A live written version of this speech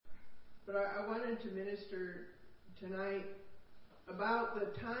But I wanted to minister tonight about the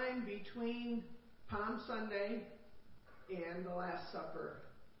time between Palm Sunday and the Last Supper,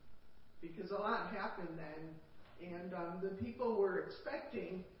 because a lot happened then, and the people were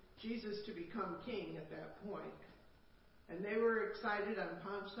expecting Jesus to become king at that point. And they were excited on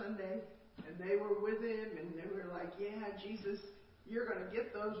Palm Sunday, and they were with him, and they were like, yeah, Jesus, you're going to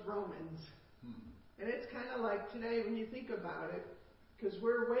get those Romans. And it's kind of like today when you think about it, because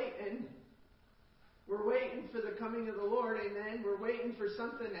we're waiting for the coming of the Lord, amen. We're waiting for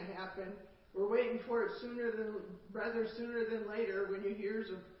something to happen. We're waiting for it sooner than later when you hear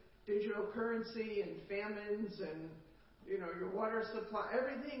of digital currency and famines and, your water supply,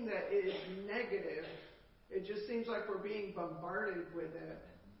 everything that is negative. It just seems like we're being bombarded with it.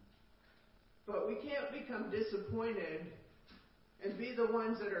 But we can't become disappointed and be the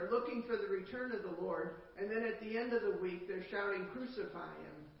ones that are looking for the return of the Lord, and then at the end of the week they're shouting, crucify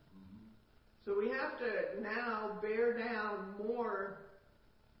him. So we have to now bear down more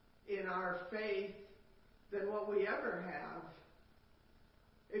in our faith than what we ever have.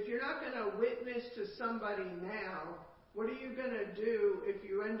 If you're not going to witness to somebody now, what are you going to do if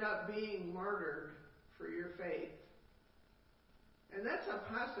you end up being martyred for your faith? And that's a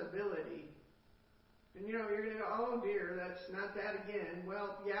possibility. And you're going to go, oh dear, that's not that again.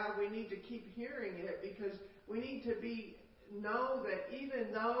 Well, yeah, we need to keep hearing it, because we need to know that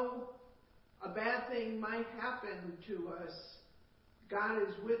even though a bad thing might happen to us, God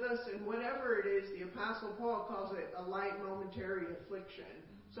is with us, and whatever it is, the Apostle Paul calls it a light momentary affliction.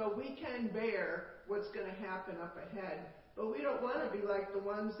 So we can bear what's going to happen up ahead. But we don't want to be like the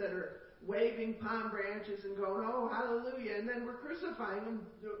ones that are waving palm branches and going, oh, hallelujah, and then we're crucifying them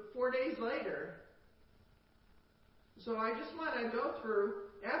 4 days later. So I just want to go through,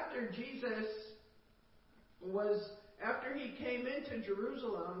 after he came into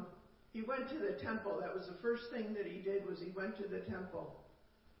Jerusalem, he went to the temple. That was the first thing that he did, was he went to the temple.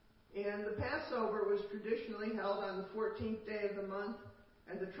 And the Passover was traditionally held on the 14th day of the month,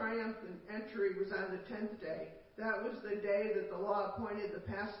 and the triumphant entry was on the 10th day. That was the day that the law appointed the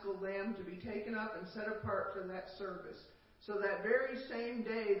Paschal lamb to be taken up and set apart for that service. So that very same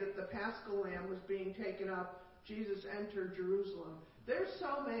day that the Paschal lamb was being taken up, Jesus entered Jerusalem. There's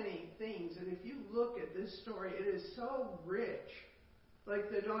so many things, and if you look at this story, it is so rich.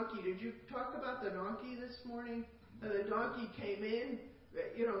 Like the donkey. Did you talk about the donkey this morning? The donkey came in,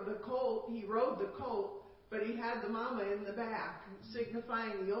 the colt, he rode the colt, but he had the mama in the back,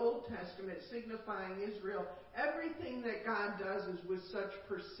 signifying the Old Testament, signifying Israel. Everything that God does is with such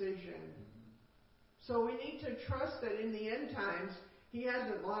precision. So we need to trust that in the end times, he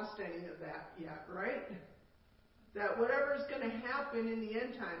hasn't lost any of that yet, right? That whatever is going to happen in the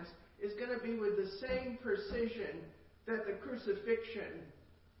end times is going to be with the same precision that the crucifixion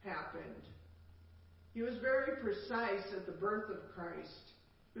happened. He was very precise at the birth of Christ.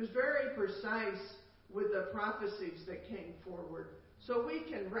 He was very precise with the prophecies that came forward. So we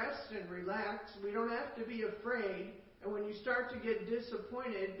can rest and relax. We don't have to be afraid. And when you start to get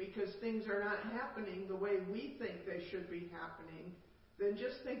disappointed because things are not happening the way we think they should be happening, then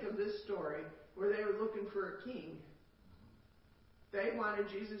just think of this story where they were looking for a king. They wanted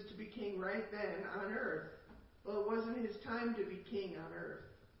Jesus to be king right then on earth. Well, it wasn't his time to be king on earth.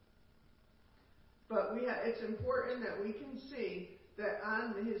 But it's important that we can see that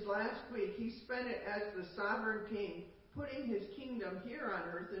on his last week, he spent it as the sovereign king, putting his kingdom here on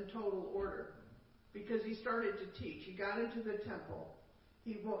earth in total order. Because he started to teach. He got into the temple.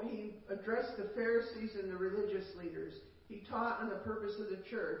 He addressed the Pharisees and the religious leaders. He taught on the purpose of the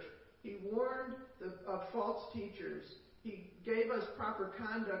church. He warned of false teachers. He gave us proper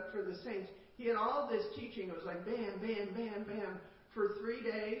conduct for the saints. He had all this teaching. It was like bam, bam, bam, bam, for 3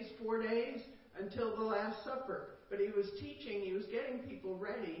 days, 4 days, until the Last Supper. But he was teaching. He was getting people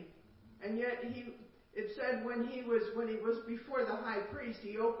ready. And yet it said when he was before the high priest,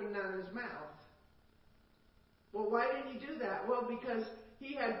 he opened not his mouth. Well, why did he do that? Well, because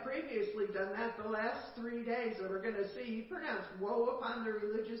he had previously done that the last 3 days that we're going to see. He pronounced woe upon the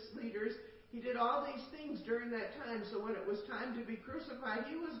religious leaders. He did all these things during that time. So when it was time to be crucified,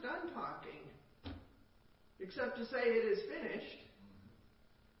 he was done talking. Except to say it is finished.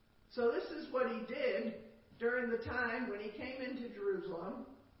 So this is what he did during the time when he came into Jerusalem.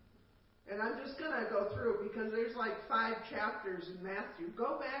 And I'm just going to go through it because there's like 5 chapters in Matthew.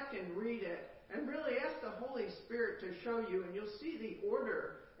 Go back and read it. And really ask the Holy Spirit to show you, and you'll see the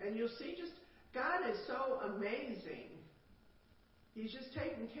order. And you'll see just, God is so amazing. He's just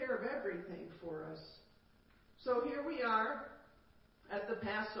taking care of everything for us. So here we are at the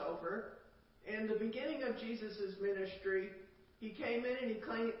Passover, and the beginning of Jesus' ministry. He came in and he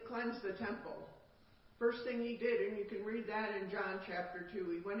cleansed the temple. First thing he did, and you can read that in John chapter 2,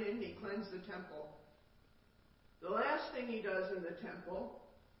 he went in and he cleansed the temple. The last thing he does in the temple,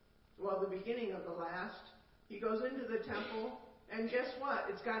 well, the beginning of the last, he goes into the temple, and guess what?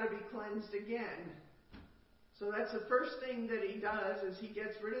 It's got to be cleansed again. So that's the first thing that he does, is he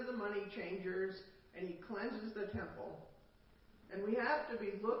gets rid of the money changers, and he cleanses the temple. And we have to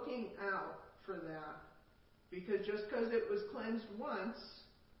be looking out for that, because just because it was cleansed once,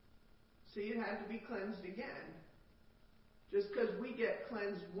 see, it had to be cleansed again. Just because we get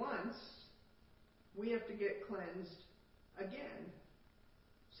cleansed once, we have to get cleansed again.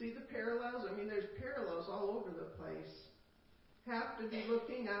 See the parallels? I mean, there's parallels all over the place. Have to be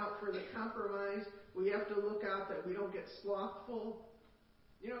looking out for the compromise. We have to look out that we don't get slothful.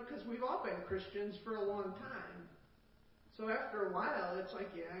 Because we've all been Christians for a long time. So after a while, it's like,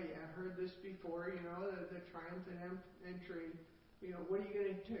 yeah, I've heard this before, the triumphant entry. What are you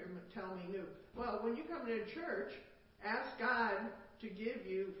going to tell me new? Well, when you come to church, ask God to give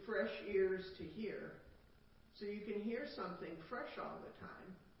you fresh ears to hear, so you can hear something fresh all the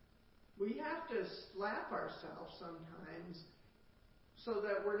time. We have to slap ourselves sometimes so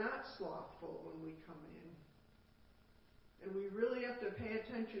that we're not slothful when we come in. And we really have to pay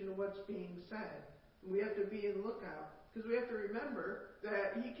attention to what's being said. And we have to be in lookout. Because we have to remember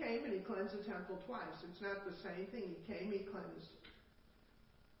that he came and he cleansed the temple twice. It's not the same thing. He came, he cleansed.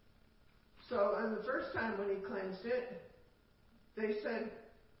 So on the first time when he cleansed it, they said,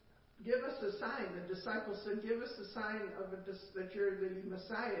 give us a sign. The disciples said, give us a sign that you're the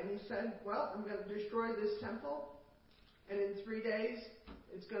Messiah. And he said, well, I'm going to destroy this temple, and in 3 days,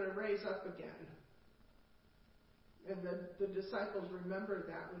 it's going to raise up again. And the disciples remembered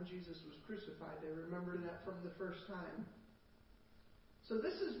that when Jesus was crucified. They remembered that from the first time. So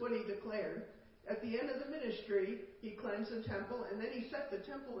this is what he declared. At the end of the ministry, he cleansed the temple, and then he set the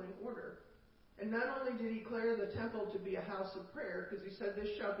temple in order. And not only did he declare the temple to be a house of prayer, because he said,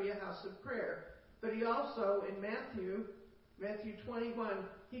 this shall be a house of prayer, but he also, in Matthew 21,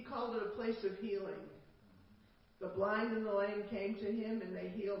 he called it a place of healing. The blind and the lame came to him, and they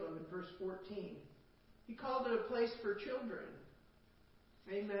healed them in verse 14. He called it a place for children.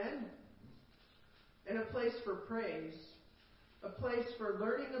 Amen? And a place for praise. A place for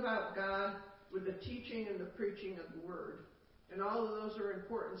learning about God with the teaching and the preaching of the Word. And all of those are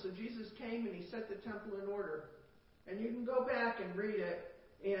important. So Jesus came and he set the temple in order. And you can go back and read it.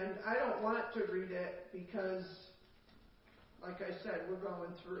 And I don't want to read it because, like I said, we're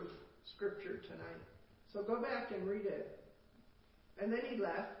going through Scripture tonight. So go back and read it. And then he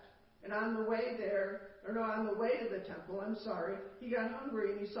left. And on the way to the temple, he got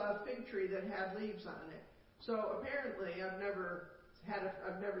hungry and he saw a fig tree that had leaves on it. So apparently, I've never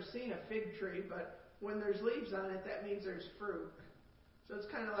seen a fig tree, but when there's leaves on it, that means there's fruit. So it's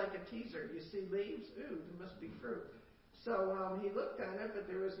kind of like a teaser. You see leaves? Ooh, there must be fruit. So he looked on it, but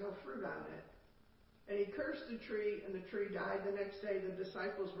there was no fruit on it. And he cursed the tree, and the tree died. The next day, the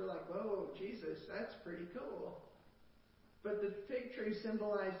disciples were like, whoa, Jesus, that's pretty cool. But the fig tree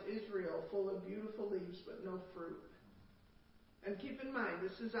symbolized Israel, full of beautiful leaves, but no fruit. And keep in mind,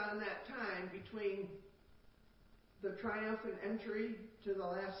 this is on that time between the triumphant entry to the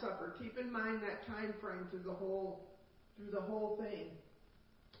Last Supper. Keep in mind that time frame through the whole thing.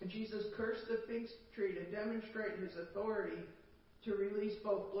 And Jesus cursed the fig tree to demonstrate his authority to release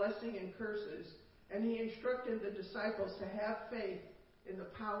both blessing and curses. And he instructed the disciples to have faith in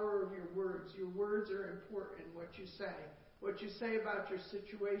the power of your words. Your words are important, what you say. What you say about your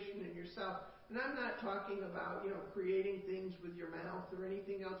situation and yourself. And I'm not talking about, creating things with your mouth or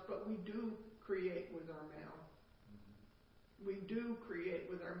anything else, but we do create with our mouth. We do create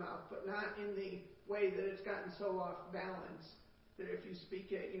with our mouth, but not in the way that it's gotten so off balance that if you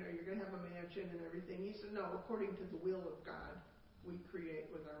speak it, you're going to have a mansion and everything. He said, no, according to the will of God, we create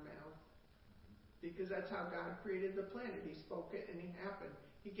with our mouth. Because that's how God created the planet. He spoke it and it happened.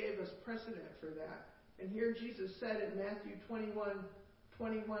 He gave us precedent for that. And here Jesus said in Matthew 21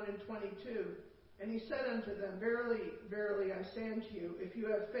 and 22, and he said unto them, verily, verily, I say unto you, if you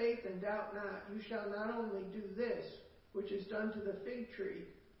have faith and doubt not, you shall not only do this, which is done to the fig tree,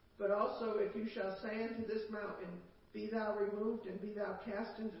 but also if you shall say unto this mountain, be thou removed and be thou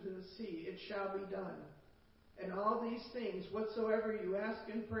cast into the sea, it shall be done. And all these things, whatsoever you ask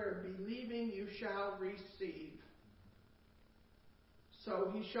in prayer, believing you shall receive.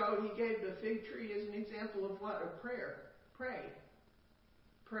 So he gave the fig tree as an example of what? A prayer. Pray.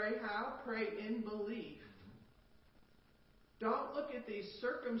 Pray how? Pray in belief. Don't look at these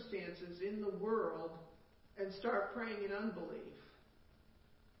circumstances in the world and start praying in unbelief.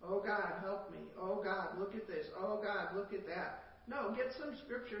 Oh God, help me. Oh God, look at this. Oh God, look at that. No, get some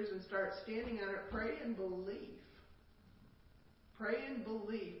scriptures and start standing on it. Pray and believe. Pray and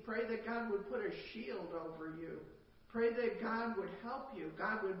believe. Pray that God would put a shield over you. Pray that God would help you.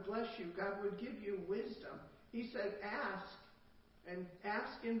 God would bless you. God would give you wisdom. He said, ask, and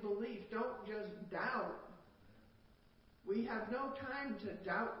ask in belief. Don't just doubt. We have no time to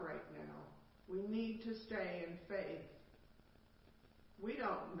doubt right now. We need to stay in faith. We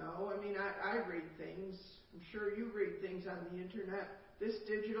don't know. I mean, I read things. I'm sure you read things on the internet. This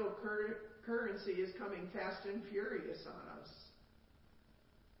digital currency is coming fast and furious on us.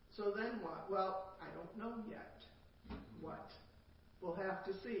 So then what? Well, I don't know yet. What? We'll have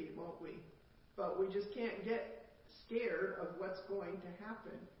to see, won't we? But we just can't get scared of what's going to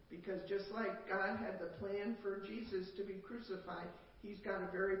happen. Because just like God had the plan for Jesus to be crucified, He's got a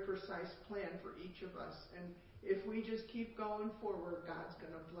very precise plan for each of us. And if we just keep going forward, God's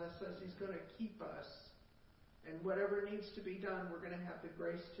going to bless us. He's going to keep us. And whatever needs to be done, we're going to have the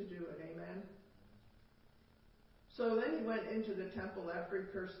grace to do it. Amen? So then He went into the temple after He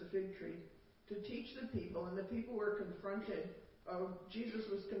cursed the fig tree to teach the people. And the people were confronted. Jesus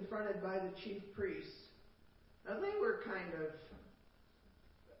was confronted by the chief priests. Now they were kind of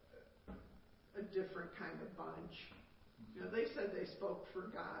a different kind of bunch. You know, they said they spoke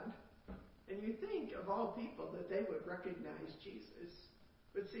for God. And you think of all people that they would recognize Jesus.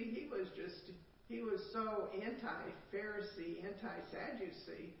 But see, he was so anti-Pharisee,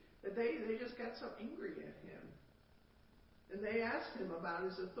 anti-Sadducee, that they just got so angry at Him. And they asked Him about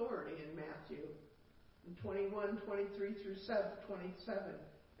His authority in Matthew in 21:23 through 27.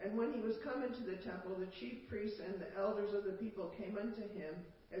 And when He was come into the temple, the chief priests and the elders of the people came unto Him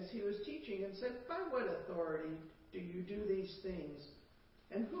as He was teaching and said, by what authority do you do these things?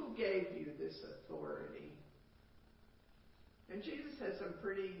 And who gave you this authority? And Jesus had some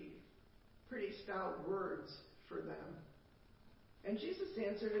pretty stout words for them. And Jesus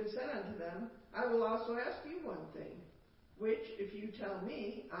answered and said unto them, I will also ask you one thing, which if you tell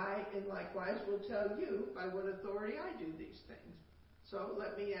me, I in likewise will tell you by what authority I do these things. So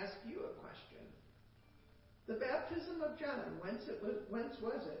let me ask you a question. The baptism of John, whence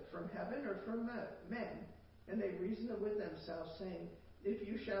was it? From heaven or from men? And they reasoned with themselves, saying, If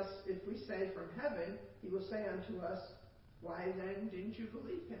we say from heaven, He will say unto us, why then didn't you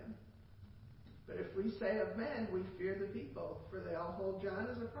believe Him? But if we say of men, we fear the people, for they all hold John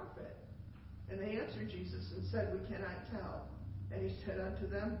as a prophet. And they answered Jesus and said, we cannot tell. And He said unto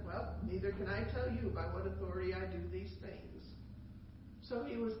them, well, neither can I tell you by what authority I do these things. So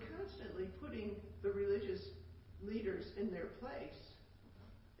He was constantly putting the religious leaders in their place.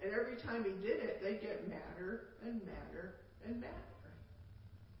 And every time He did it, they'd get madder and madder and madder.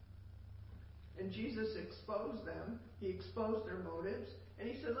 And Jesus exposed them. He exposed their motives. And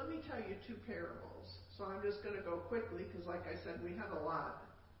He said, let me tell you two parables. So I'm just going to go quickly because, like I said, we have a lot.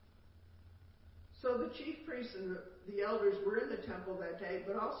 So the chief priests and the elders were in the temple that day,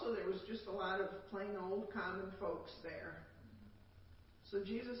 but also there was just a lot of plain old common folks there. So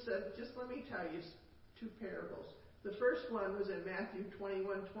Jesus said, just let me tell you two parables. The first one was in Matthew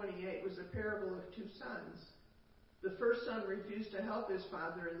 21:28, was a parable of two sons. The first son refused to help his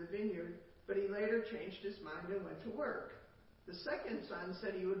father in the vineyard, but he later changed his mind and went to work. The second son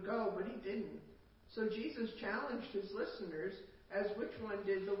said he would go, but he didn't. So Jesus challenged his listeners as which one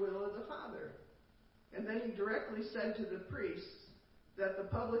did the will of the Father. And then He directly said to the priests that the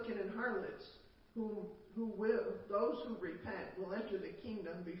publican and harlots, those who repent, will enter the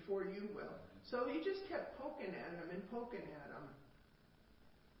kingdom before you will. So He just kept poking at them and poking at them.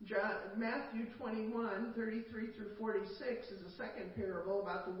 Matthew 21:33 through 46 is a second parable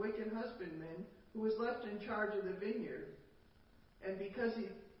about the wicked husbandman who was left in charge of the vineyard. And because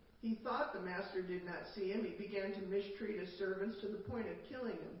he thought the master did not see him, he began to mistreat his servants to the point of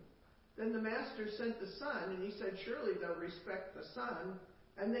killing him. Then the master sent the son, and he said, surely they'll respect the son.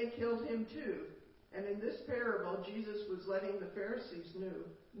 And they killed him too. And in this parable, Jesus was letting the Pharisees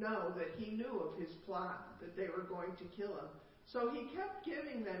know that He knew of His plot, that they were going to kill Him. So He kept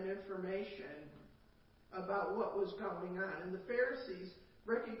giving them information about what was going on. And the Pharisees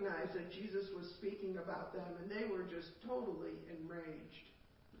recognized that Jesus was speaking about them, and they were just totally enraged.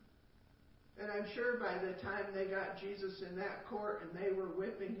 And I'm sure by the time they got Jesus in that court and they were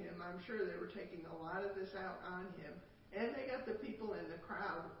whipping Him, I'm sure they were taking a lot of this out on Him. And they got the people in the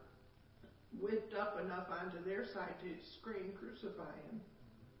crowd whipped up enough onto their side to scream, crucify Him.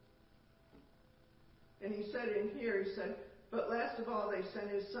 And He said in here, He said, but last of all they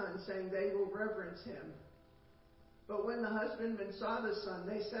sent His son, saying they will reverence Him. But when the husbandmen saw the son,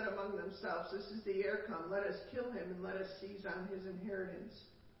 they said among themselves, this is the heir come, let us kill him and let us seize on his inheritance.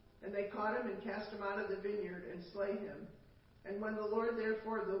 And they caught him and cast him out of the vineyard and slay him. And when the Lord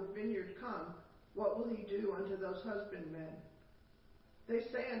therefore of the vineyard come, what will he do unto those husbandmen? They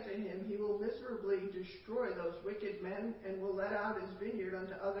say unto him, he will miserably destroy those wicked men, and will let out his vineyard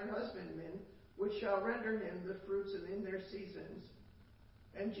unto other husbandmen, which shall render him the fruits in their seasons.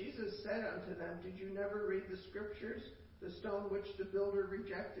 And Jesus said unto them, did you never read the Scriptures? The stone which the builder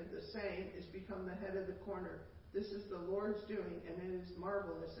rejected, the same is become the head of the corner. This is the Lord's doing, and it is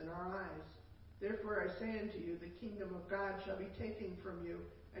marvelous in our eyes. Therefore I say unto you, the kingdom of God shall be taken from you,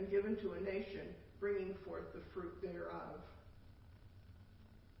 and given to a nation, bringing forth the fruit thereof.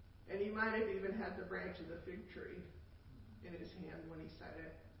 And he might have even had the branch of the fig tree in his hand when he said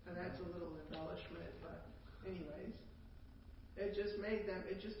it. And that's a little embellishment, but anyways. It just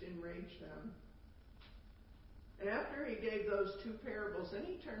enraged them. And after he gave those two parables, then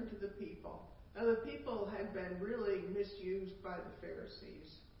he turned to the people. Now the people had been really misused by the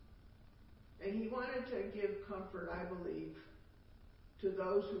Pharisees. And he wanted to give comfort, I believe, to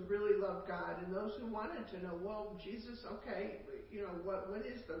those who really loved God and those who wanted to know, well, Jesus, okay, what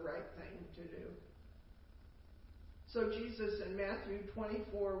is the right thing to do? So Jesus in Matthew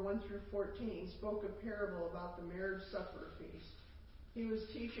 24, 1 through 14, spoke a parable about the marriage supper feast. He was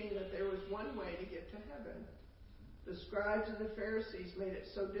teaching that there was one way to get to heaven. The scribes and the Pharisees made it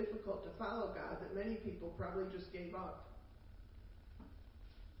so difficult to follow God that many people probably just gave up.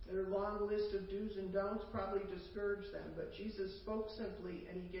 Their long list of do's and don'ts probably discouraged them, but Jesus spoke simply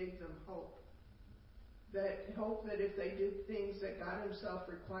and he gave them hope. That hope that if they did things that God himself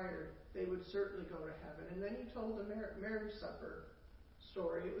required, they would certainly go to heaven. And then he told the marriage supper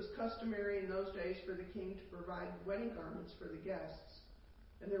story. It was customary in those days for the king to provide wedding garments for the guests.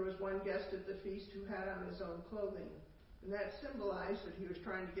 And there was one guest at the feast who had on his own clothing. And that symbolized that he was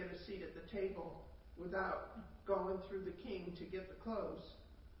trying to get a seat at the table without going through the king to get the clothes.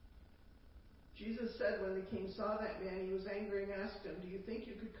 Jesus said when the king saw that man, he was angry and asked him, do you think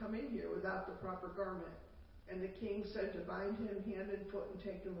you could come in here without the proper garment? And the king said to bind him hand and foot and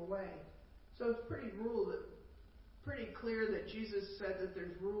take him away. So it's pretty clear that Jesus said that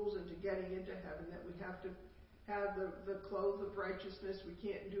there's rules into getting into heaven, that we have to have the clothes of righteousness. We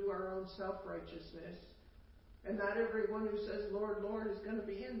can't do our own self-righteousness. And not everyone who says, Lord, Lord, is going to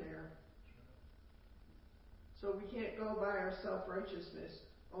be in there. So we can't go by our self-righteousness.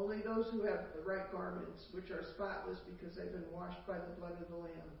 Only those who have the right garments, which are spotless because they've been washed by the blood of the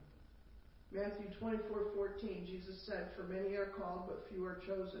Lamb. Matthew 24:14, Jesus said, for many are called, but few are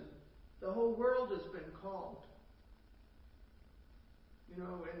chosen. The whole world has been called. And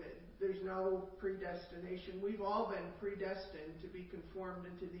there's no predestination. We've all been predestined to be conformed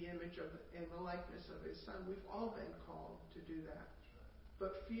into the image of and the likeness of his Son. We've all been called to do that.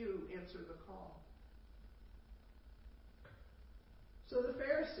 But few answer the call. So the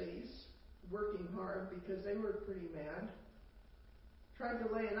Pharisees, working hard because they were pretty mad, tried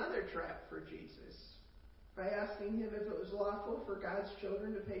to lay another trap for Jesus by asking him if it was lawful for God's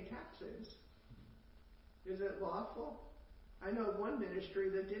children to pay taxes. Is it lawful? I know one ministry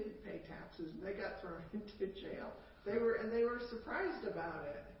that didn't pay taxes and they got thrown into jail. They were surprised about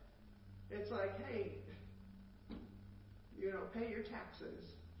it. It's like, hey, pay your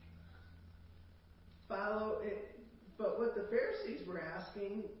taxes. Follow it. But what the Pharisees were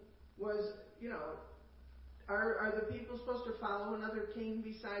asking was, are the people supposed to follow another king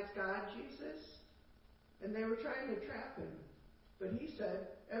besides God, Jesus? And they were trying to trap him. But he said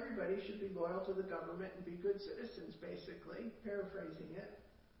everybody should be loyal to the government and be good citizens, basically, paraphrasing it.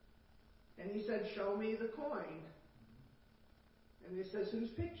 And he said, show me the coin. And he says, whose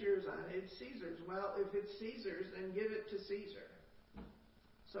picture is on it? It's Caesar's. Well, if it's Caesar's, then give it to Caesar.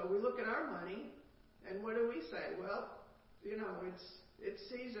 So we look at our money, and what do we say? Well, it's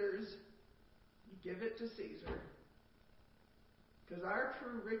Caesar's. Give it to Caesar. Because our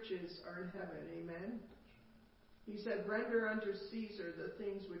true riches are in heaven. Amen? He said, render unto Caesar the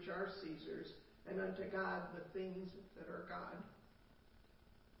things which are Caesar's, and unto God the things that are God.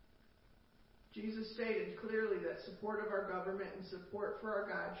 Jesus stated clearly that support of our government and support for our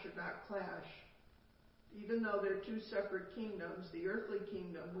God should not clash. Even though they're two separate kingdoms, the earthly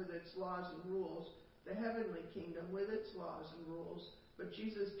kingdom with its laws and rules, the heavenly kingdom with its laws and rules, but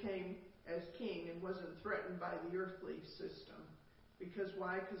Jesus came as king and wasn't threatened by the earthly system. Because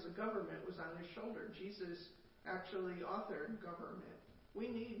why? Because the government was on his shoulder. Jesus actually authored government. We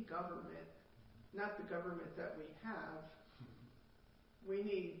need government, not the government that we have. We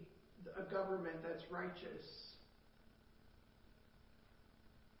need a government that's righteous.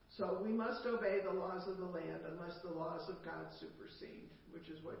 So we must obey the laws of the land unless the laws of God supersede, which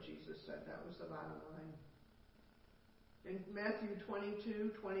is what Jesus said. That was the bottom line. In Matthew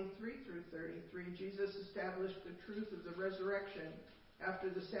 22, 23 through 33, Jesus established the truth of the resurrection after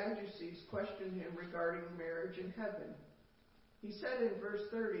the Sadducees questioned him regarding marriage in heaven. He said in verse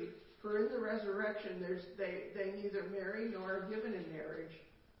 30, "For in the resurrection they neither marry nor are given in marriage,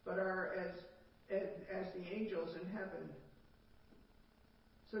 but are as the angels in heaven."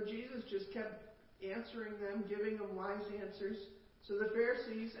 So Jesus just kept answering them, giving them wise answers. So the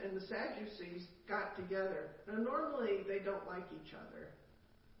Pharisees and the Sadducees got together. Now normally they don't like each other.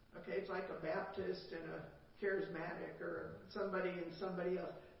 Okay, it's like a Baptist and a charismatic, or somebody and somebody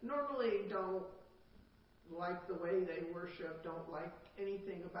else. Normally don't like the way they worship, don't like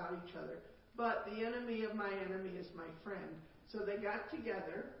anything about each other. But the enemy of my enemy is my friend. So they got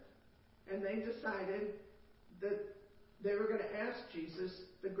together and they decided that they were going to ask Jesus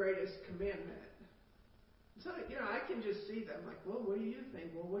the greatest commandment. So, I can just see them like, well, what do you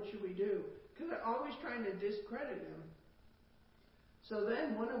think? Well, what should we do? Because they're always trying to discredit him. So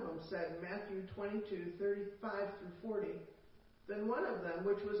then one of them said, Matthew 22, 35 through 40, then one of them,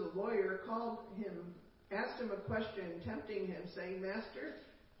 which was a lawyer, asked him a question, tempting him, saying, Master,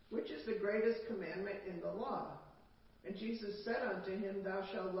 which is the greatest commandment in the law? And Jesus said unto him, Thou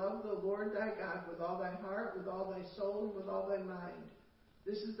shalt love the Lord thy God with all thy heart, with all thy soul, and with all thy mind.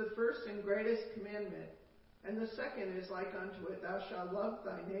 This is the first and greatest commandment. And the second is like unto it, Thou shalt love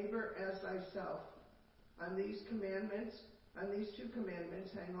thy neighbor as thyself. On these two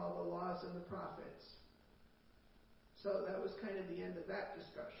commandments hang all the laws and the prophets. So that was kind of the end of that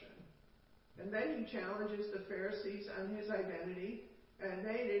discussion. And then he challenges the Pharisees on his identity, and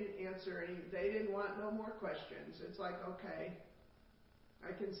they didn't answer any. They didn't want no more questions. It's like, okay,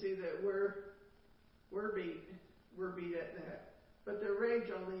 I can see that we're beat at that. But their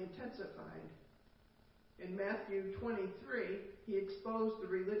rage only intensified. In Matthew 23, he exposed the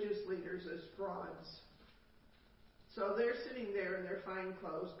religious leaders as frauds. So they're sitting there in their fine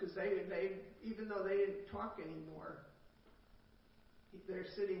clothes because they even though they didn't talk anymore, they're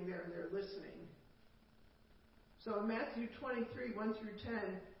sitting there and they're listening. So in Matthew 23, 1 through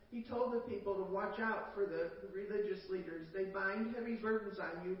 10, he told the people to watch out for the religious leaders. They bind heavy burdens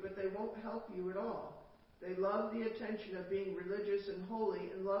on you, but they won't help you at all. They love the attention of being religious and holy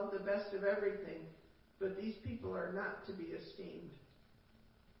and love the best of everything. But these people are not to be esteemed.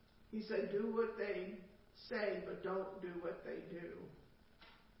 He said, do what they say, but don't do what they do.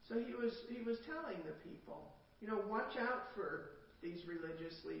 So he was telling the people, watch out for these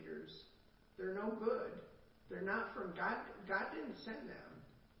religious leaders. They're no good. They're not from God. God didn't send them.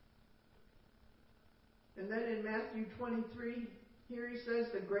 And then in Matthew 23, here he says,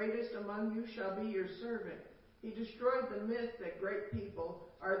 the greatest among you shall be your servant. He destroyed the myth that great people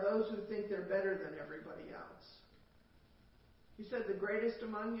are those who think they're better than everybody else. He said, the greatest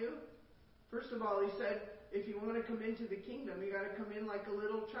among you? First of all, he said, if you want to come into the kingdom, you got to come in like a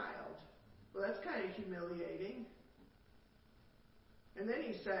little child. Well, that's kind of humiliating. And then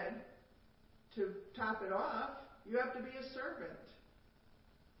he said, to top it off, you have to be a servant.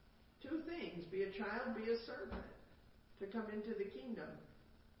 Two things, be a child, be a servant, to come into the kingdom.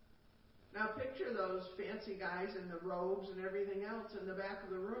 Now picture those fancy guys in the robes and everything else in the back of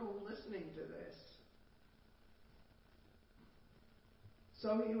the room listening to this.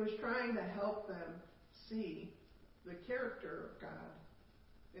 So he was trying to help them see the character of God.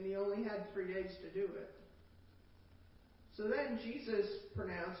 And he only had 3 days to do it. So then Jesus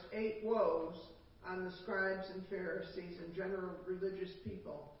pronounced 8 woes on the scribes and Pharisees and general religious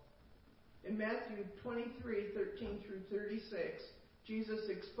people. In Matthew 23, 13 through 36, Jesus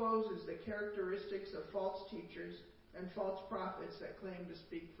exposes the characteristics of false teachers and false prophets that claim to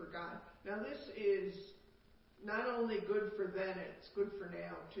speak for God. Now this is not only good for then, it's good for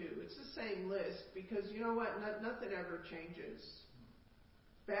now too. It's the same list because you know what? Nothing ever changes.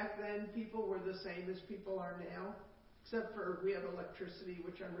 Back then, people were the same as people are now, except for we have electricity,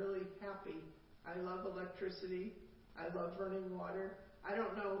 which I'm really happy. I love electricity. I love running water. I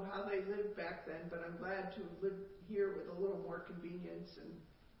don't know how they lived back then, but I'm glad to have lived here with a little more convenience and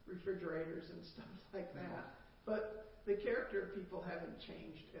refrigerators and stuff like that. But the character of people haven't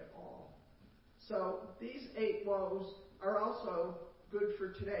changed at all. So these 8 woes are also good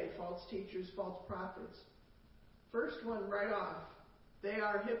for today. False teachers, false prophets. First one right off. They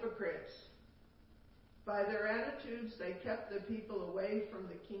are hypocrites. By their attitudes, they kept the people away from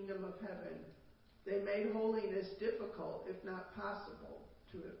the kingdom of heaven. They made holiness difficult, if not possible,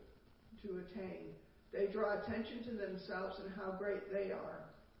 to attain. They draw attention to themselves and how great they are,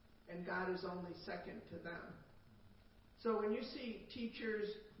 and God is only second to them. So when you see teachers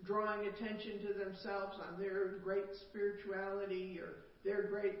drawing attention to themselves on their great spirituality, or they're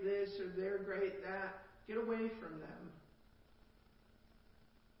great this, or they're great that, get away from them.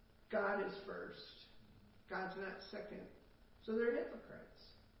 God is first. God's not second. So they're hypocrites.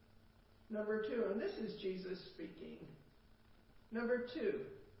 Number 2, and this is Jesus speaking. Number 2,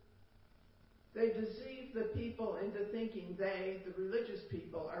 they deceive the people into thinking they, the religious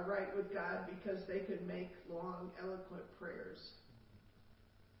people, are right with God because they can make long, eloquent prayers.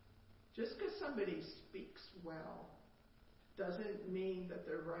 Just because somebody speaks well doesn't mean that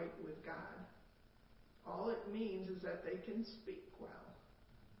they're right with God. All it means is that they can speak well.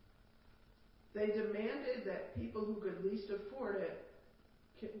 They demanded that people who could least afford it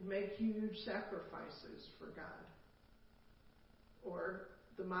make huge sacrifices for God. Or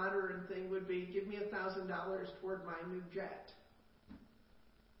the modern thing would be, give me $1,000 toward my new jet.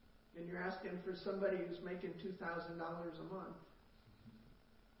 And you're asking for somebody who's making $2,000 a month.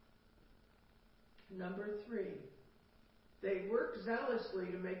 Number 3, they work zealously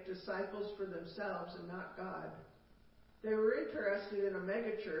to make disciples for themselves and not God. They were interested in a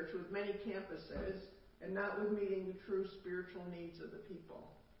megachurch with many campuses and not with meeting the true spiritual needs of the people.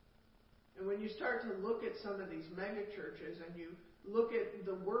 And when you start to look at some of these megachurches and you look at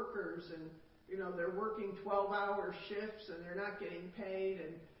the workers and, they're working 12-hour shifts and they're not getting paid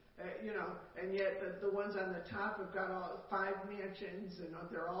and, and yet the ones on the top have got all 5 mansions and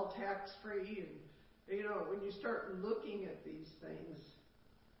they're all tax-free. And, when you start looking at these things,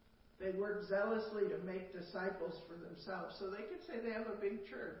 they work zealously to make disciples for themselves. So they could say they have a big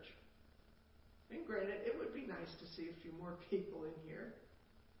church. And granted, it would be nice to see a few more people in here.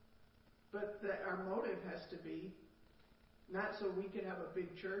 But our motive has to be not so we can have a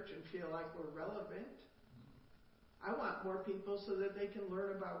big church and feel like we're relevant. I want more people so that they can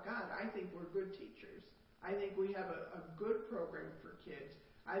learn about God. I think we're good teachers. I think we have a good program for kids.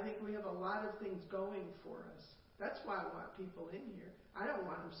 I think we have a lot of things going for us. That's why I want people in here. I don't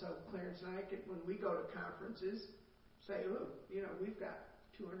want them so Clarence and I could, when we go to conferences, say, ooh, we've got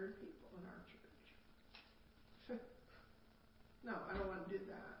 200 people in our church. No, I don't want to do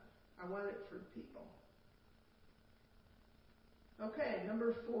that. I want it for people. Okay,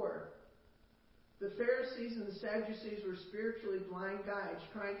 number 4. The Pharisees and the Sadducees were spiritually blind guides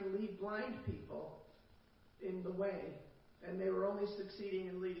trying to lead blind people in the way. And they were only succeeding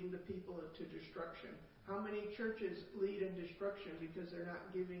in leading the people to destruction. How many churches lead in destruction because they're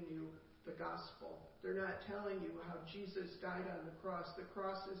not giving you the gospel? They're not telling you how Jesus died on the cross. The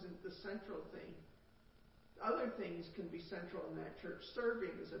cross isn't the central thing. Other things can be central in that church.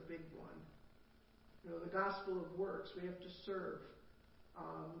 Serving is a big one. The gospel of works. We have to serve.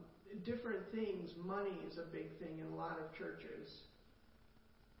 Different things. Money is a big thing in a lot of churches.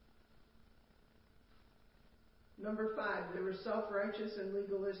 Number 5, they were self-righteous and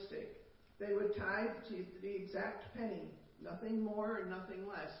legalistic. They would tithe to the exact penny, nothing more and nothing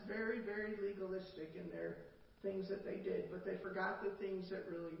less. Very, very legalistic in their things that they did, but they forgot the things that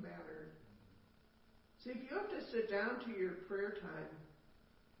really mattered. See, if you have to sit down to your prayer time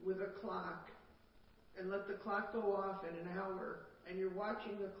with a clock and let the clock go off in an hour, and you're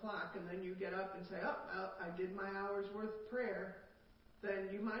watching the clock, and then you get up and say, oh, I did my hour's worth of prayer, then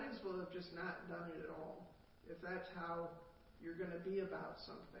you might as well have just not done it at all. If that's how you're going to be about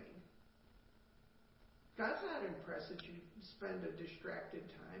something. God's not impressed that you spend a distracted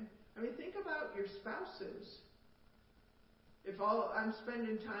time. I mean, think about your spouses. If I'm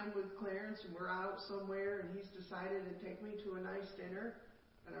spending time with Clarence and we're out somewhere and he's decided to take me to a nice dinner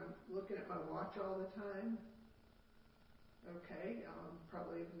and I'm looking at my watch all the time, okay,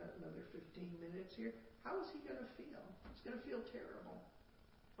 probably another 15 minutes here. How is he going to feel? He's going to feel terrible.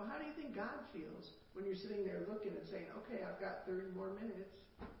 Well, how do you think God feels when you're sitting there looking and saying, okay, I've got 30 more minutes,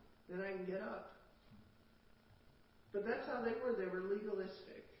 then I can get up? But that's how they were. They were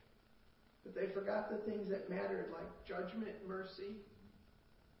legalistic. But they forgot the things that mattered, like judgment, mercy.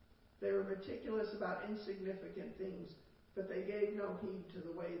 They were meticulous about insignificant things, but they gave no heed to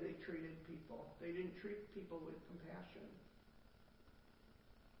the way they treated people. They didn't treat people with compassion.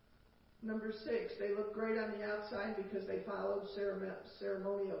 Number 6, they looked great on the outside because they followed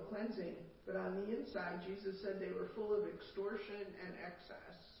ceremonial cleansing, but on the inside, Jesus said they were full of extortion and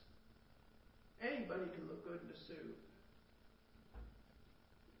excess. Anybody can look good in a suit.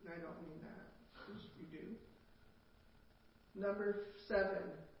 I don't mean that. You do. Number 7,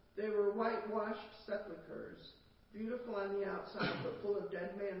 they were whitewashed sepulchres, beautiful on the outside, but full of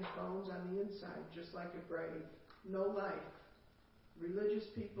dead man's bones on the inside, just like a grave. No life. Religious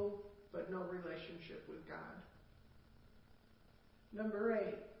people, but no relationship with God. Number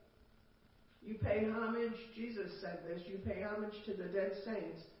 8, you pay homage, Jesus said this, you pay homage to the dead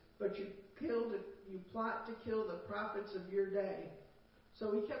saints, but you plot to kill the prophets of your day.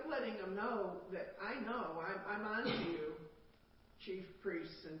 So he kept letting them know that I'm on to you. chief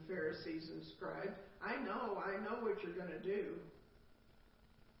priests and Pharisees and scribes. I know what you're going to do.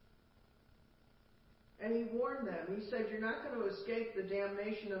 And he warned them. He said, you're not going to escape the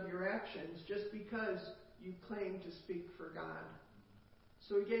damnation of your actions just because you claim to speak for God.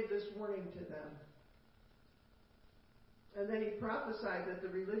 So he gave this warning to them. And then he prophesied that the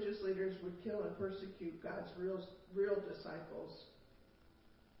religious leaders would kill and persecute God's real disciples.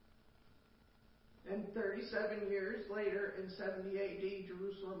 And 37 years later, in 70 AD,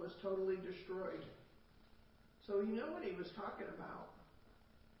 Jerusalem was totally destroyed. So he knew what he was talking about.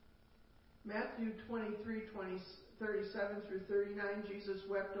 Matthew 23, 37 through 39, Jesus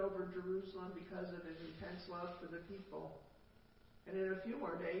wept over Jerusalem because of his intense love for the people. And in a few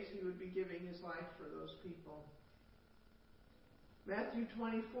more days, he would be giving his life for those people. Matthew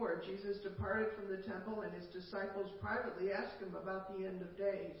 24, Jesus departed from the temple, and his disciples privately asked him about the end of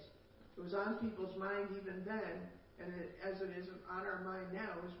days. It was on people's mind even then, and as it is on our mind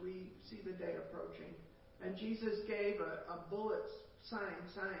now as we see the day approaching. And Jesus gave a bullet sign.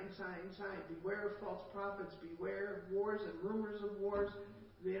 Beware of false prophets. Beware of wars and rumors of wars.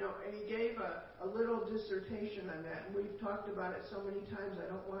 And he gave a little dissertation on that. And we've talked about it so many times, I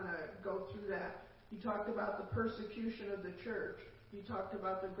don't want to go through that. He talked about the persecution of the church. He talked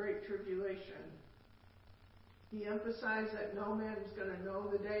about the Great Tribulation. He emphasized that no man is going to know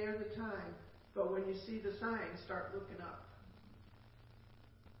the day or the time, but when you see the signs, start looking up.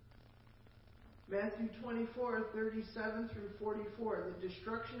 Matthew 24, 37 through 44, the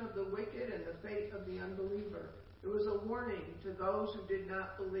destruction of the wicked and the fate of the unbeliever. It was a warning to those who did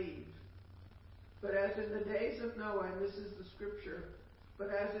not believe. But as in the days of Noah, and this is the scripture, but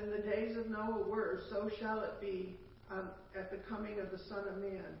as in the days of Noah were, so shall it be at the coming of the Son of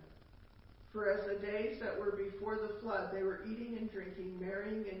Man. For as the days that were before the flood, they were eating and drinking,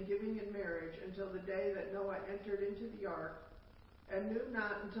 marrying and giving in marriage, until the day that Noah entered into the ark, and knew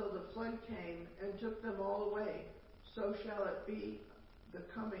not until the flood came and took them all away. So shall it be the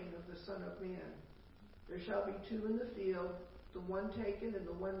coming of the Son of Man. There shall be two in the field, the one taken and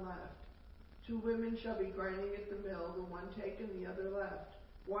the one left. Two women shall be grinding at the mill, the one taken, the other left.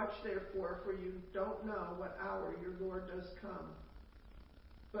 Watch therefore, for you don't know what hour your Lord does come.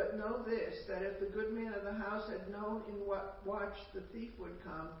 But know this, that if the good man of the house had known in what watch the thief would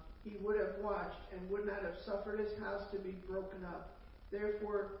come, he would have watched, and would not have suffered his house to be broken up.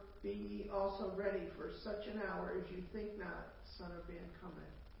 Therefore be ye also ready, for such an hour as you think not, Son of Man cometh.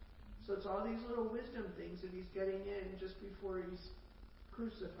 So it's all these little wisdom things that he's getting in just before he's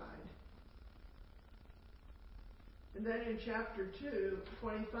crucified. And then in chapter 2,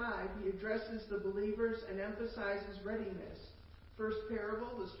 25, he addresses the believers and emphasizes readiness. First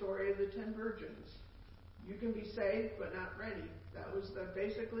parable, the story of the 10 virgins. You can be saved, but not ready. That was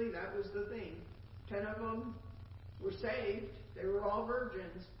the thing. 10 of them were saved. They were all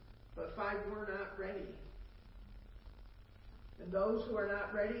virgins, but 5 were not ready. And those who are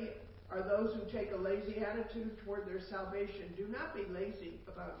not ready are those who take a lazy attitude toward their salvation. Do not be lazy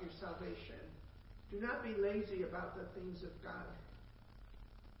about your salvation. Do not be lazy about the things of God.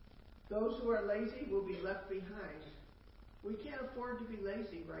 Those who are lazy will be left behind. We can't afford to be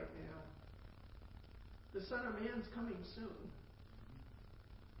lazy right now. The Son of Man's coming soon.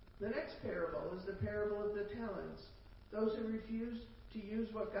 The next parable is the parable of the talents. Those who refuse to use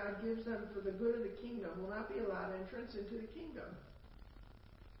what God gives them for the good of the kingdom will not be allowed entrance into the kingdom.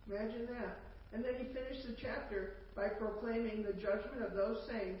 Imagine that. And then he finished the chapter by proclaiming the judgment of those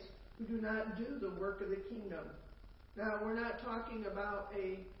saints who do not do the work of the kingdom. Now, we're not talking about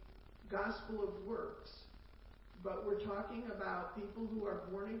a gospel of works, but we're talking about people who are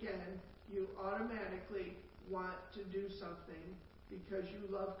born again. You automatically want to do something because you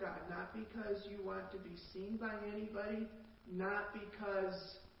love God, not because you want to be seen by anybody, not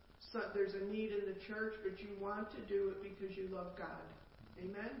because there's a need in the church, but you want to do it because you love God.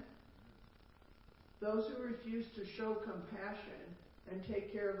 Amen? Those who refuse to show compassion and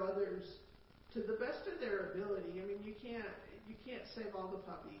take care of others to the best of their ability. I mean, you can't save all the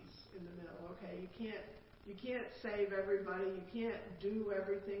puppies in the middle, okay? You can't save everybody. You can't do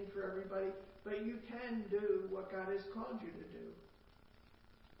everything for everybody, but you can do what God has called you to do.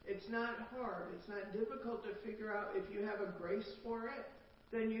 It's not hard. It's not difficult to figure out. If you have a grace for it,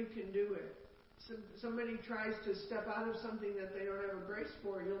 then you can do it. Somebody tries to step out of something that they don't have a grace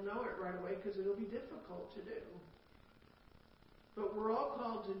for, you'll know it right away because it'll be difficult to do. But we're all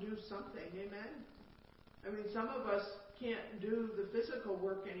called to do something, amen? I mean, some of us can't do the physical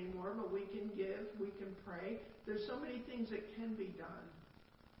work anymore, but we can give, we can pray. There's so many things that can be done.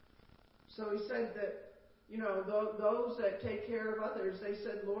 So he said that, those that take care of others, they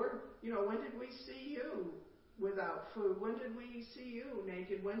said, Lord, when did we see you without food? When did we see you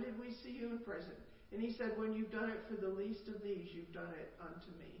naked? When did we see you in prison? And he said, when you've done it for the least of these, you've done it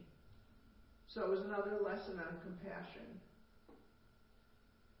unto me. So it was another lesson on compassion.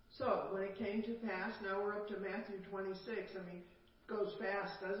 So when it came to pass, now we're up to Matthew 26. I mean, it goes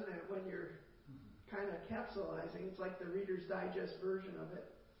fast, doesn't it, when you're kind of capsulizing. It's like the Reader's Digest version of it.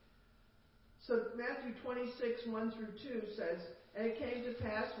 So Matthew 26, 1 through 2 says, and it came to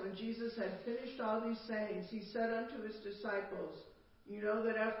pass when Jesus had finished all these sayings, he said unto his disciples, you know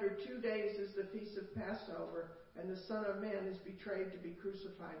that after 2 days is the feast of Passover, and the Son of Man is betrayed to be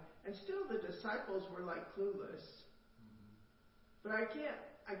crucified. And still the disciples were like clueless. But I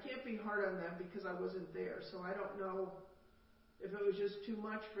can't be hard on them because I wasn't there, so I don't know if it was just too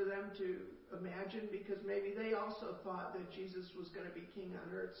much for them to imagine, because maybe they also thought that Jesus was going to be king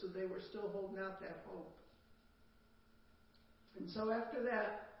on earth, so they were still holding out that hope. And so after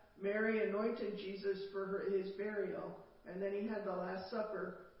that, Mary anointed Jesus for his burial, and then he had the Last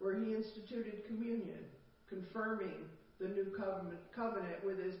Supper where he instituted communion, confirming the new covenant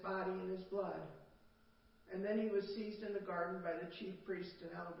with his body and his blood. And then he was seized in the garden by the chief priests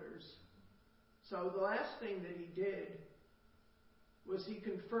and elders. So the last thing that he did was he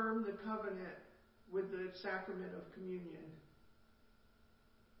confirmed the covenant with the sacrament of communion.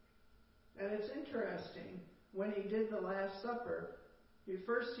 And it's interesting, when he did the Last Supper, he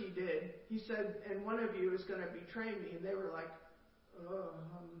said, and one of you is going to betray me. And they were like,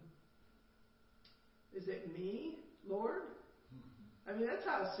 is it me, Lord? I mean, that's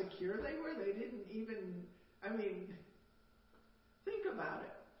how secure they were. They didn't even, think about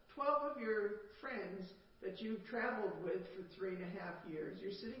it. 12 of your friends that you've traveled with for 3.5 years,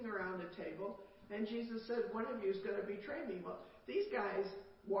 you're sitting around a table, and Jesus said, one of you is going to betray me. Well, these guys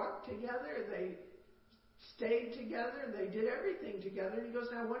walked together, they stayed together, they did everything together, and he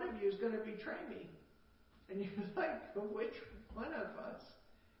goes, now one of you is going to betray me. And you're like, well, which one of us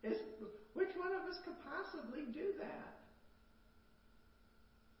could possibly do that?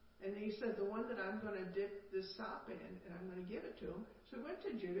 And he said, the one that I'm going to dip this sop in, and I'm going to give it to him. So he went to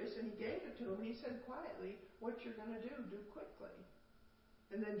Judas, and he gave it to him, and he said quietly, what you're going to do quickly.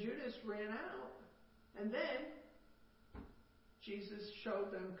 And then Judas ran out, and then Jesus showed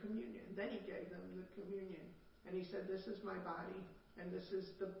them communion. Then he gave them the communion. And he said, this is my body, and this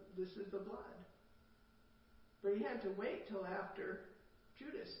is the blood. But he had to wait till after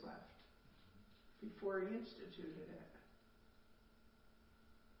Judas left before he instituted it.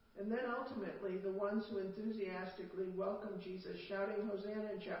 And then ultimately, the ones who enthusiastically welcomed Jesus, shouting Hosanna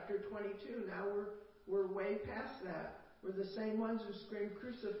in chapter 22, now we're way past that. We're the same ones who screamed,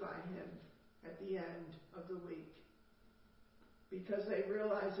 crucify him, at the end of the week. Because they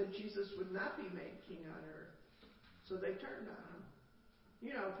realized that Jesus would not be made king on earth. So they turned on him.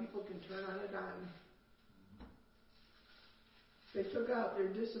 You know, people can turn on a dime. They took out their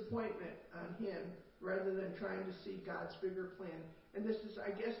disappointment on him rather than trying to see God's bigger plan. And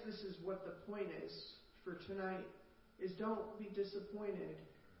I guess this is what the point is for tonight, is don't be disappointed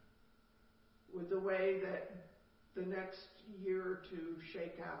with the way that the next year or two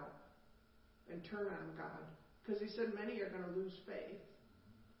shake out, and turn on God. Because he said many are going to lose faith.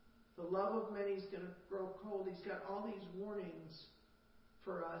 The love of many is going to grow cold. He's got all these warnings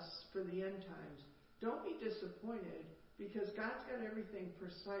for us for the end times. Don't be disappointed, because God's got everything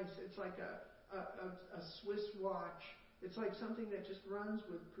precise. It's like a Swiss watch. It's like something that just runs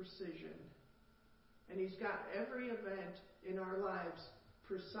with precision. And he's got every event in our lives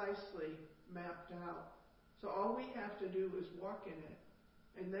precisely mapped out. So all we have to do is walk in it,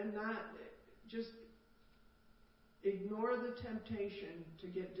 and then not just ignore the temptation to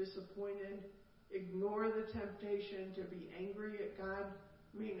get disappointed, ignore the temptation to be angry at God.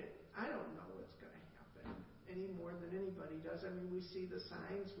 I don't know what's going to happen any more than anybody does. We see the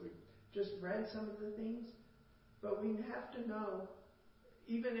signs. We've just read some of the things. But we have to know,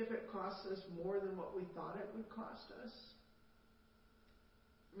 even if it costs us more than what we thought it would cost us,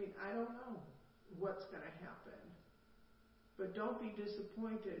 I don't know what's going to happen. But don't be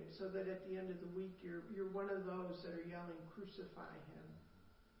disappointed so that at the end of the week you're one of those that are yelling, crucify him.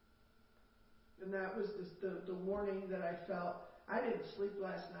 And that was the warning that I felt. I didn't sleep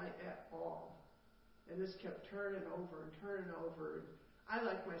last night at all. And this kept turning over and turning over. I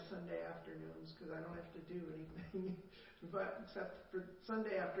like my Sunday afternoons because I don't have to do anything. But except for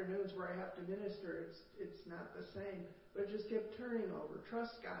Sunday afternoons where I have to minister, it's not the same. But it just kept turning over.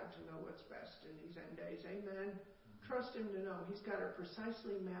 Trust God to know what's best in these end days. Amen. Trust him to know he's got it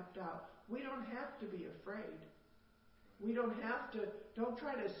precisely mapped out. We don't have to be afraid. We don't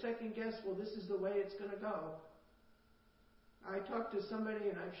try to second guess, well, this is the way it's going to go. I talked to somebody,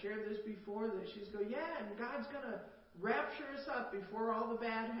 and I've shared this before, that she's going, yeah, and God's going to rapture us up before all the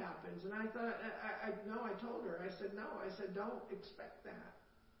bad happens. And I thought, I told her, I said, no. I said, don't expect that.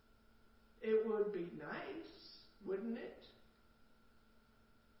 It would be nice, wouldn't it?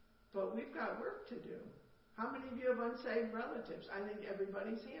 But we've got work to do. How many of you have unsaved relatives? I think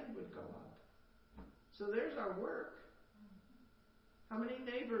everybody's hand would go up. So there's our work. How many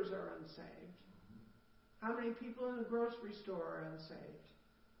neighbors are unsaved? How many people in the grocery store are unsaved?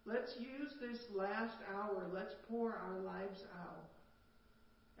 Let's use this last hour. Let's pour our lives out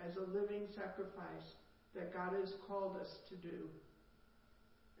as a living sacrifice that God has called us to do.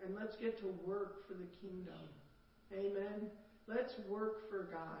 And let's get to work for the kingdom. Amen. Let's work for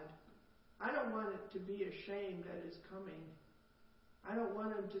God. I don't want it to be ashamed at His coming. I don't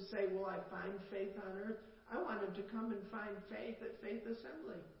want Him to say, will I find faith on earth? I want Him to come and find faith at Faith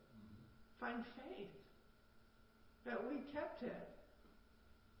Assembly. Find faith. That we kept it.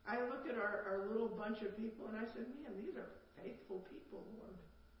 I look at our little bunch of people and I said, man, these are faithful people, Lord.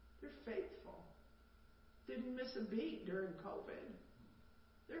 They're faithful. Didn't miss a beat during COVID.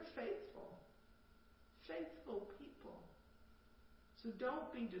 They're faithful. Faithful people. So don't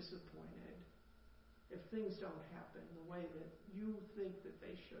be disappointed if things don't happen the way that you think that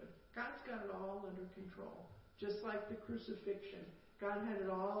they should. God's got it all under control. Just like the crucifixion. God had it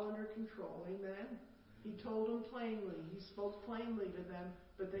all under control. Amen? He told them plainly. He spoke plainly to them,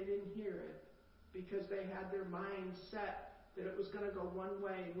 but they didn't hear it because they had their minds set that it was going to go one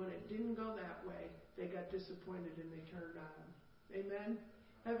way. And when it didn't go that way, they got disappointed and they turned on Him. Amen?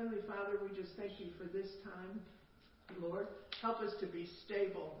 Heavenly Father, we just thank You for this time. Lord, help us to be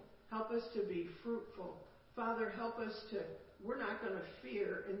stable. Help us to be fruitful. Father, help us to, we're not going to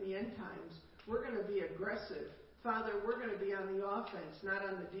fear in the end times. We're going to be aggressive. Father, we're going to be on the offense, not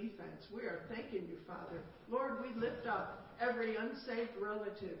on the defense. We are thanking You, Father. Lord, we lift up every unsaved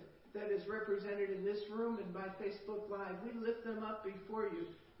relative that is represented in this room and by Facebook Live. We lift them up before You,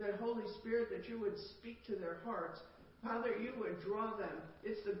 that Holy Spirit, that You would speak to their hearts. Father, You would draw them.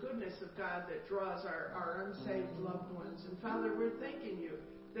 It's the goodness of God that draws our unsaved loved ones. And Father, we're thanking You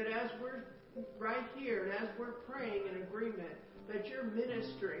that as we're right here and as we're praying in agreement, that You're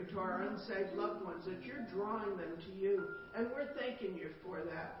ministering to our unsaved loved ones, that You're drawing them to You. And we're thanking You for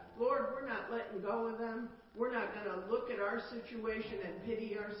that. Lord, we're not letting go of them. We're not going to look at our situation and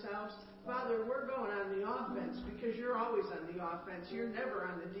pity ourselves. Father, we're going on the offense because You're always on the offense. You're never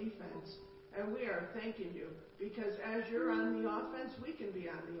on the defense. And we are thanking You because as You're on the offense, we can be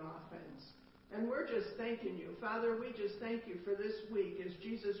on the offense. And we're just thanking You. Father, we just thank You for this week as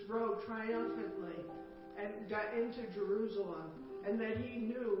Jesus rode triumphantly and got into Jerusalem, and that He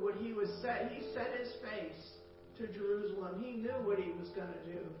knew what He was set. He set His face to Jerusalem. He knew what He was going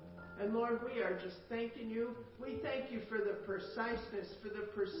to do. And Lord, we are just thanking You. We thank You for the preciseness, for the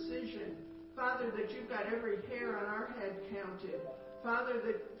precision. Father, that You've got every hair on our head counted. Father,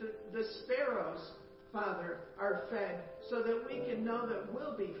 that the sparrows, Father, are fed so that we can know that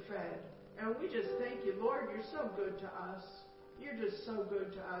we'll be fed. And we just thank You, Lord, You're so good to us. You're just so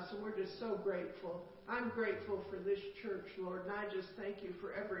good to us, and we're just so grateful. I'm grateful for this church, Lord, and I just thank You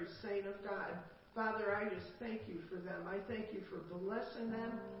for every saint of God. Father, I just thank You for them. I thank You for blessing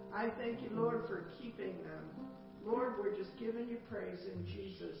them. I thank You, Lord, for keeping them. Lord, we're just giving You praise in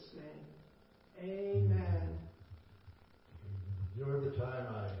Jesus' name. Amen. You know, every time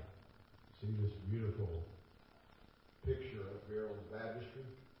I see this beautiful picture up here on the baptistry,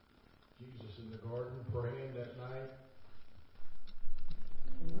 Jesus in the garden praying that night,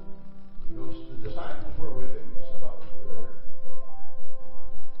 you know, the disciples were with Him, some of them were there.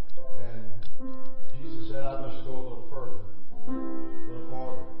 And Jesus said, I must go a little further, a little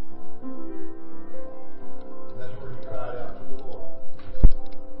farther. And that's where He cried out to the Lord,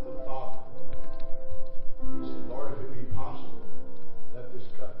 to the Father. He said, Lord, if it be possible, let this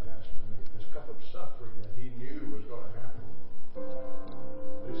cup pass from me, this cup of suffering that He knew was going to happen.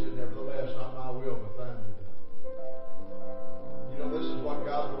 But He said, nevertheless, not my will, but thine be done. You know, this is what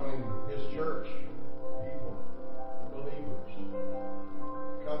God's wanting His church, people, believers,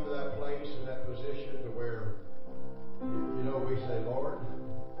 come to that place and that position to where, you know, we say, Lord,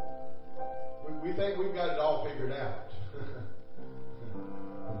 we think we've got it all figured out.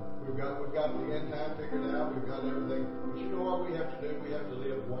 We've got the end time figured out. We've got everything. But you know what we have to do? We have to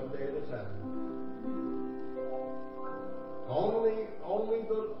live one day at a time. Only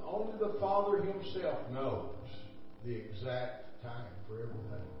the Father Himself knows the exact time for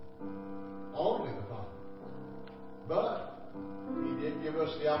everything. Only the Father. But He did give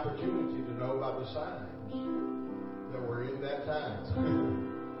us the opportunity to know about the signs that we're in that time.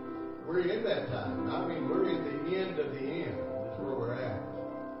 We're in that time. I mean, we're at the end of the end. That's where we're at.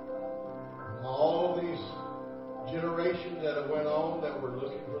 All these generations that have went on that were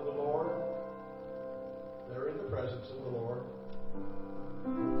looking for the Lord, they're in the presence of the Lord.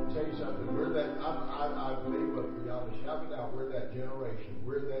 I'll tell you something. We're that. I believe what y'all are shouting out. We're that generation.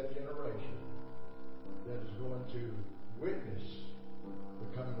 We're that generation that is going to witness the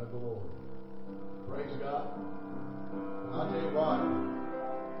coming of the Lord. Praise God. I'll tell you what.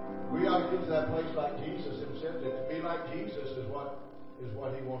 We ought to get to that place like Jesus himself did. To be like Jesus is what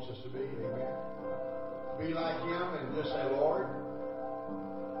he wants us to be. Amen. Be like him and just say, Lord,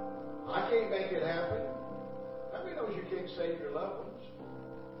 I can't make it happen. How many knows you can't save your loved ones?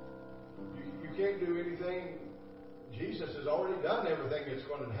 You can't do anything. Jesus has already done everything that's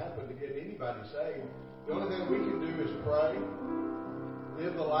going to happen to get anybody saved. The only thing we can do is pray,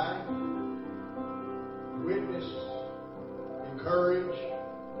 live the life, witness, encourage,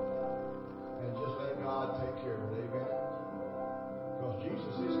 and just let God take care of it. Amen? Because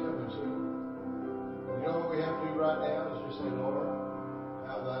Jesus is coming soon. You know what we have to do right now is just say, Lord,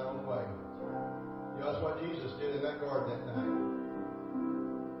 have thy own way. You know, that's what Jesus did in that garden that night.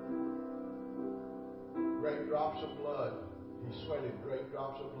 Great drops of blood. He sweated great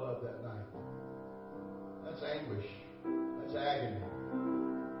drops of blood that night. That's anguish. That's agony.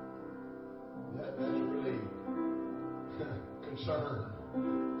 That's really concern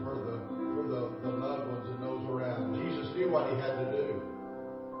for the loved ones and those around. Jesus knew what he had to do.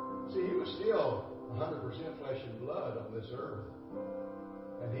 See, he was still 100% flesh and blood on this earth.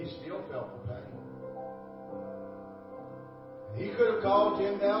 And he still felt the pain. And he could have called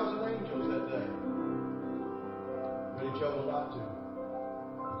 10,000 angels that day. But he chose not to.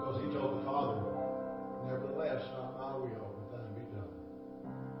 Because he told the Father, nevertheless, not my will, but thine be done.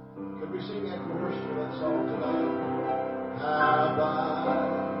 Could we sing that chorus to that song tonight? Have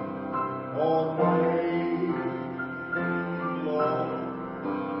thy own way, Lord.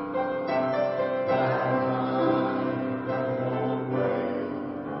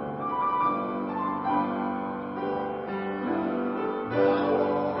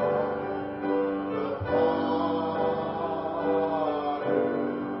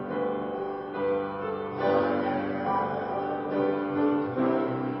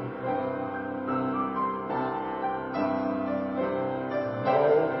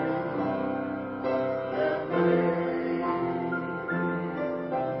 Oh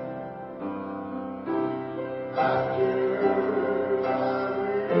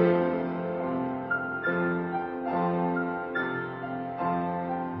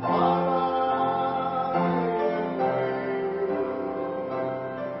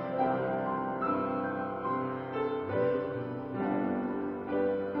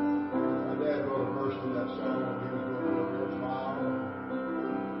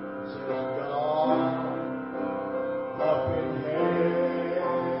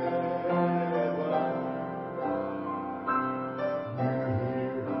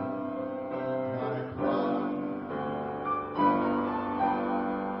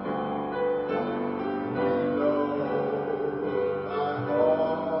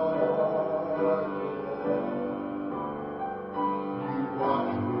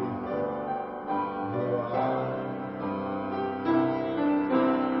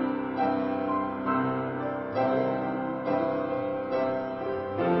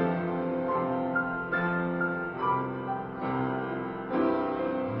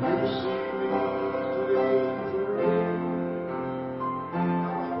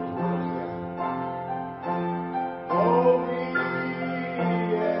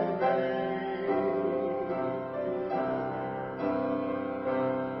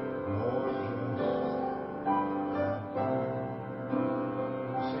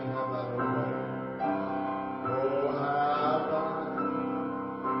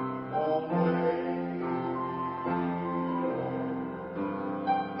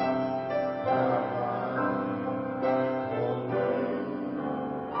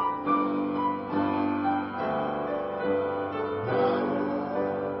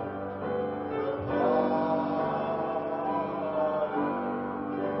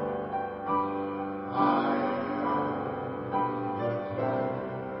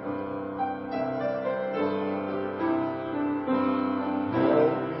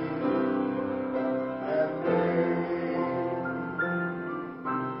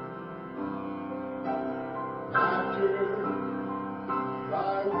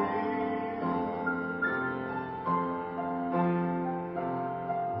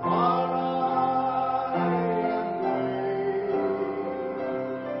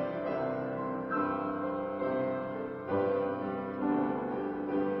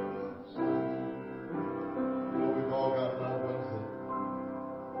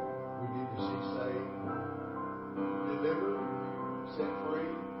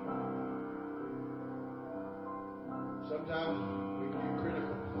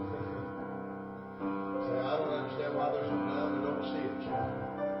say, why there's some dumb that don't see it, children.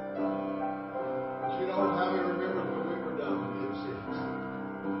 But you know how we remember when we were dumb and didn't see it.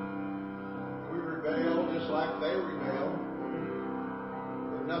 We rebelled just like they rebelled.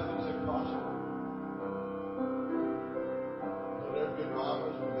 But nothing's impossible. So there's been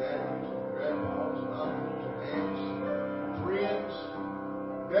mamas and daddies and grandpas and uncles and aunts, friends,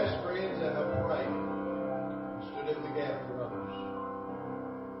 best friends that have prayed and stood in the gap for others.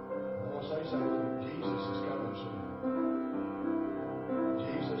 I want to say something. Jesus is coming soon.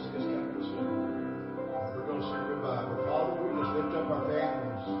 Jesus is coming soon. We're going to say goodbye. But Father, we just lift up our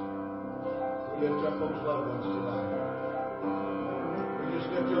families. We lift up those loved ones tonight. We just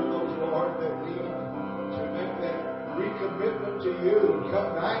lift up those, Lord, that need to make that recommitment to you and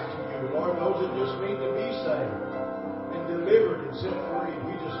come back to you. Lord, those that just need to be saved and delivered and set free.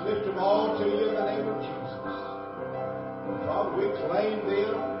 We just lift them all to you in the name of Jesus. And Father, we claim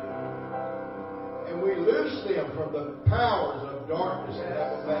them and we loose them from the powers of darkness that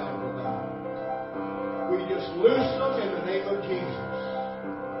have them bound tonight. We just loose them in the name of Jesus.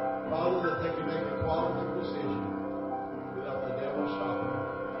 Father, that they can make a quality decision without the devil stopping them.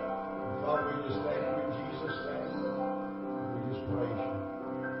 And Father, we just thank you in Jesus' name. And we just praise you.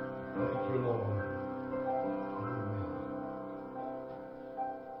 Thank you, Lord. Amen.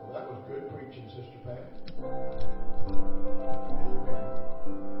 Well, that was good preaching, Sister Pat. Amen.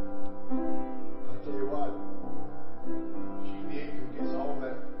 I tell you what, she gets all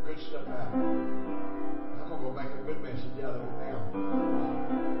that good stuff out. I'm going to go make a good message out of it now.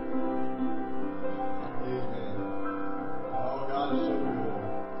 Amen. Oh, God is so good.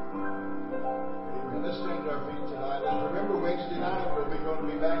 Amen. Let's stand to our feet tonight. Let's remember Wednesday night we'll be going to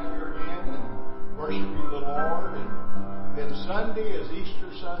be back here again and worshiping the Lord. And then Sunday is Easter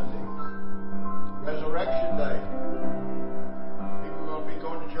Sunday, Resurrection Day. People are going to be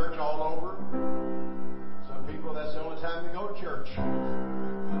going to church all over. Some people, that's the only time they go to church.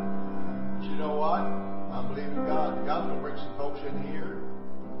 But you know what? I'm believing God. God's going to bring some folks in here.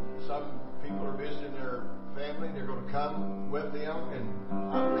 Some people are visiting their family. They're going to come with them, and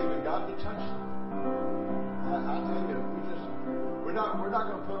I'm believing God to touch them. I tell you, we're not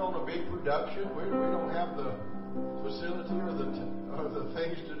going to put on a big production. We don't have the facility or the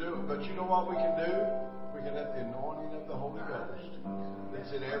things to do it. But you know what we can do? We can let the anointing of the Holy Ghost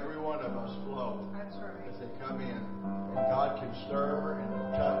that's in every one of us flow. That's right. As they come in, and God can stir and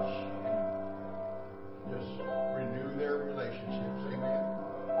touch and just renew their relationships. Amen.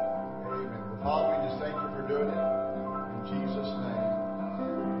 Amen. Well, Father, we just thank you for doing it.